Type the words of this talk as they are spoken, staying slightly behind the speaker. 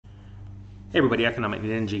Hey everybody, Economic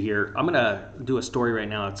Ninja here. I'm going to do a story right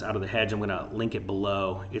now. It's out of the hedge. I'm going to link it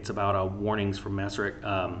below. It's about warnings from Mesrick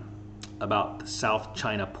about the South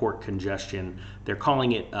China port congestion. They're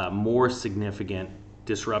calling it a more significant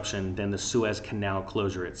disruption than the Suez Canal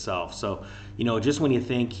closure itself. So, just when you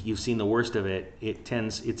think you've seen the worst of it,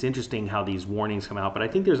 it's interesting how these warnings come out. But I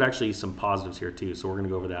think there's actually some positives here too. So we're going to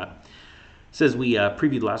go over that. It says we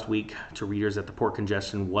previewed last week to readers that the port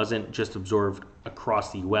congestion wasn't just observed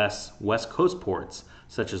across the U.S. West Coast ports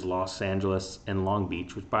such as Los Angeles and Long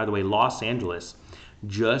Beach, which, by the way, Los Angeles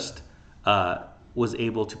just was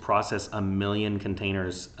able to process 1 million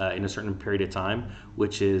containers in a certain period of time,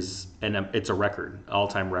 which is, and it's a record,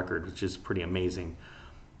 all-time record, which is pretty amazing.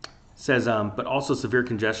 It says, but also severe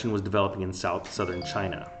congestion was developing in southern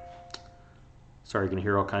China. Sorry, you can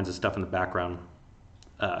hear all kinds of stuff in the background.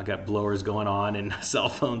 I got blowers going on and cell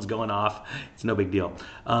phones going off. It's no big deal.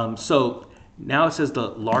 So now it says the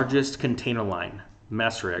largest container line,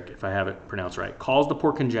 Mesrick, if I have it pronounced right, calls the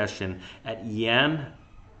port congestion at Yantian.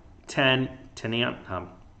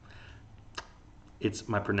 It's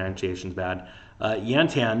my pronunciation's bad.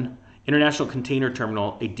 Yantian International Container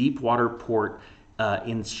Terminal, a deep water port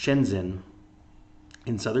in Shenzhen,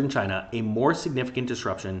 in southern China, a more significant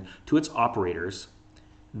disruption to its operators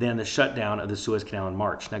than the shutdown of the Suez Canal in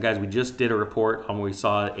March. Now, guys, we just did a report on where we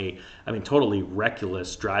saw totally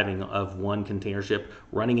reckless driving of one container ship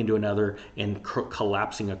running into another and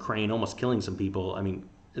collapsing a crane, almost killing some people.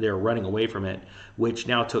 They were running away from it, which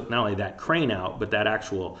now took not only that crane out, but that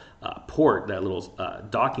actual port, that little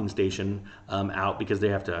docking station out, because they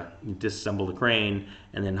have to disassemble the crane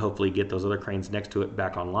and then hopefully get those other cranes next to it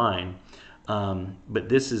back online. But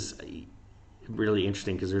this is really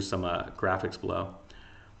interesting because there's some graphics below.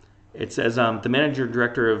 It says the manager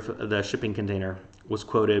director of the shipping container was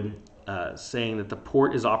quoted saying that the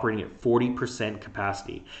port is operating at 40%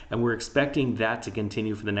 capacity, and we're expecting that to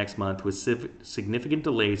continue for the next month with significant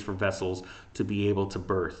delays for vessels to be able to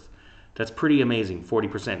berth. That's pretty amazing,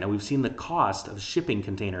 40%. Now, we've seen the cost of a shipping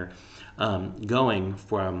container going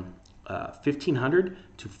from $1,500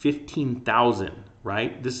 to $15,000,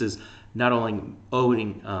 right? This is not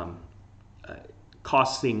only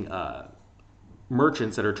costing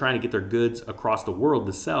merchants that are trying to get their goods across the world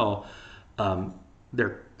to sell,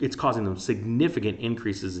 it's causing them significant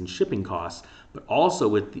increases in shipping costs, but also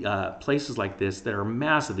with places like this that are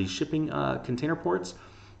massive, these shipping container ports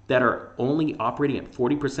that are only operating at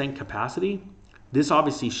 40% capacity. This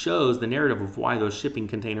obviously shows the narrative of why those shipping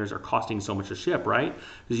containers are costing so much to ship, right?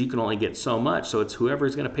 Because you can only get so much, so it's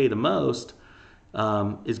whoever's going to pay the most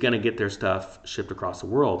is going to get their stuff shipped across the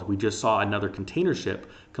world. We just saw another container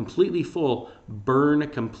ship completely full burn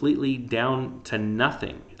completely down to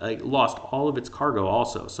nothing. Lost all of its cargo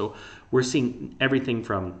also. So we're seeing everything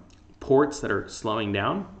from ports that are slowing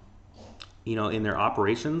down, in their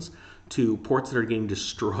operations, to ports that are getting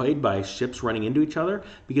destroyed by ships running into each other.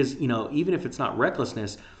 Because, even if it's not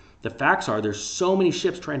recklessness, the facts are there's so many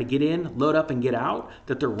ships trying to get in, load up, and get out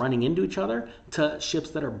that they're running into each other to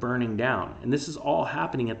ships that are burning down. And this is all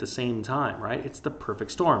happening at the same time, right? It's the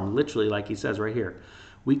perfect storm, literally, like he says right here.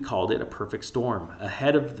 We called it a perfect storm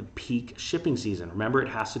ahead of the peak shipping season. Remember, it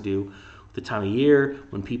has to do with the time of year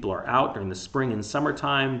when people are out during the spring and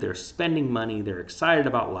summertime. They're spending money. They're excited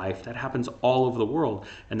about life. That happens all over the world.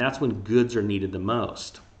 And that's when goods are needed the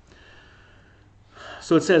most.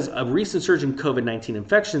 So it says a recent surge in COVID-19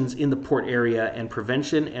 infections in the port area and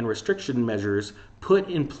prevention and restriction measures put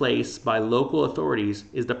in place by local authorities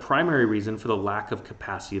is the primary reason for the lack of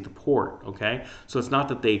capacity at the port. Okay, so it's not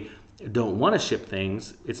that they don't want to ship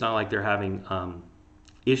things. It's not like they're having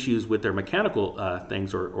issues with their mechanical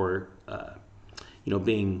things or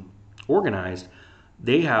being organized.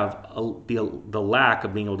 They have the lack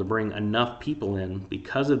of being able to bring enough people in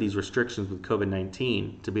because of these restrictions with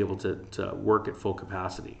COVID-19 to be able to work at full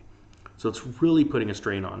capacity. So it's really putting a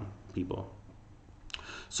strain on people.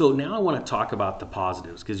 So now I want to talk about the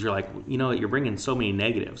positives, because you're like, you're bringing so many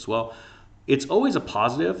negatives. Well, it's always a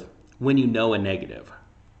positive when you know a negative.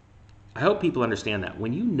 I hope people understand that.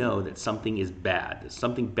 When you know that something is bad, that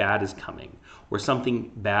something bad is coming, or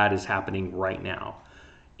something bad is happening right now,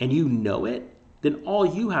 and you know it, then all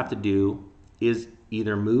you have to do is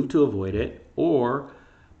either move to avoid it or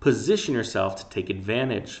position yourself to take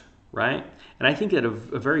advantage, right? And I think that a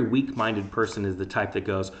very weak-minded person is the type that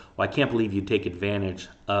goes, well, I can't believe you take advantage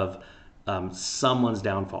of someone's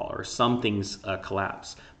downfall or something's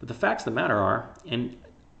collapse. But the facts of the matter are, and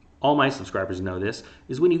all my subscribers know this,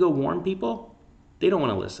 is when you go warn people, they don't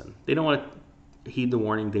want to listen. They don't want to heed the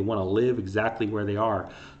warning. They want to live exactly where they are.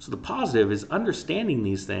 So the positive is understanding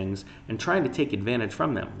these things and trying to take advantage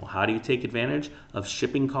from them. Well, how do you take advantage of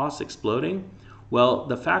shipping costs exploding? Well,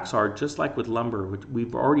 the facts are, just like with lumber, which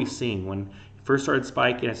we've already seen when it first started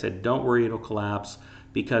spiking, I said, don't worry, it'll collapse,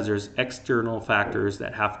 because there's external factors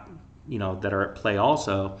that that are at play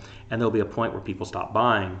also, and there'll be a point where people stop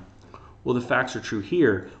buying. Well, the facts are true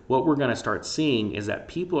here. What we're going to start seeing is that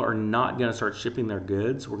people are not going to start shipping their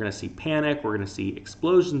goods. We're going to see panic. We're going to see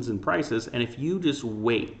explosions in prices. And if you just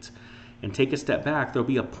wait and take a step back, there'll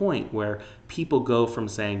be a point where people go from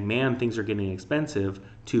saying, man, things are getting expensive,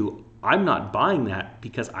 to I'm not buying that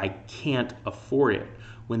because I can't afford it.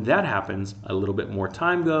 When that happens, a little bit more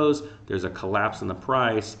time goes, there's a collapse in the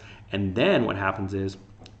price, and then what happens is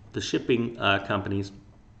the shipping companies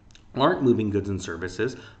aren't moving goods and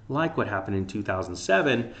services, like what happened in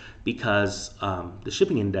 2007, because the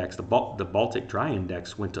shipping index, the Baltic Dry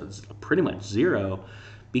Index, went to pretty much zero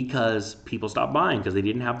because people stopped buying because they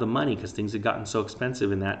didn't have the money, because things had gotten so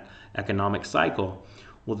expensive in that economic cycle.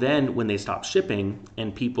 Well, then when they stop shipping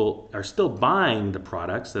and people are still buying the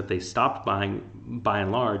products that they stopped buying by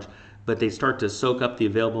and large, but they start to soak up the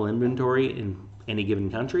available inventory in any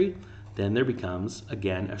given country, then there becomes,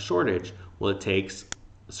 again, a shortage. Well, it takes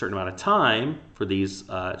a certain amount of time for these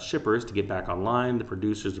shippers to get back online, the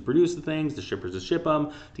producers to produce the things, the shippers to ship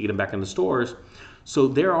them, to get them back in the stores. So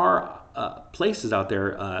there are places out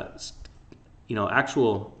there,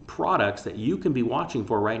 actual products that you can be watching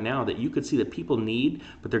for right now that you could see that people need,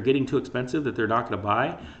 but they're getting too expensive that they're not going to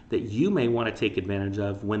buy, that you may want to take advantage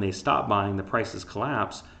of. When they stop buying, the prices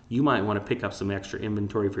collapse. You might want to pick up some extra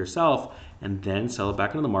inventory for yourself and then sell it back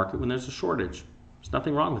into the market when there's a shortage. There's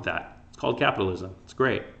nothing wrong with that. It's called capitalism. It's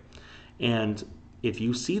great. And if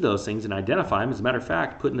you see those things and identify them, as a matter of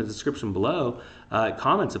fact, put in the description below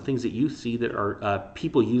comments of things that you see that are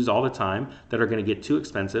people use all the time that are going to get too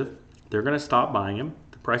expensive. They're going to stop buying them.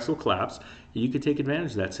 The price will collapse. You could take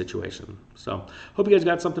advantage of that situation. So hope you guys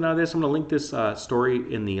got something out of this. I'm going to link this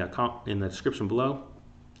story in the description below.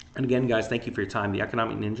 And again, guys, thank you for your time. The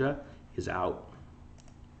Economic Ninja is out.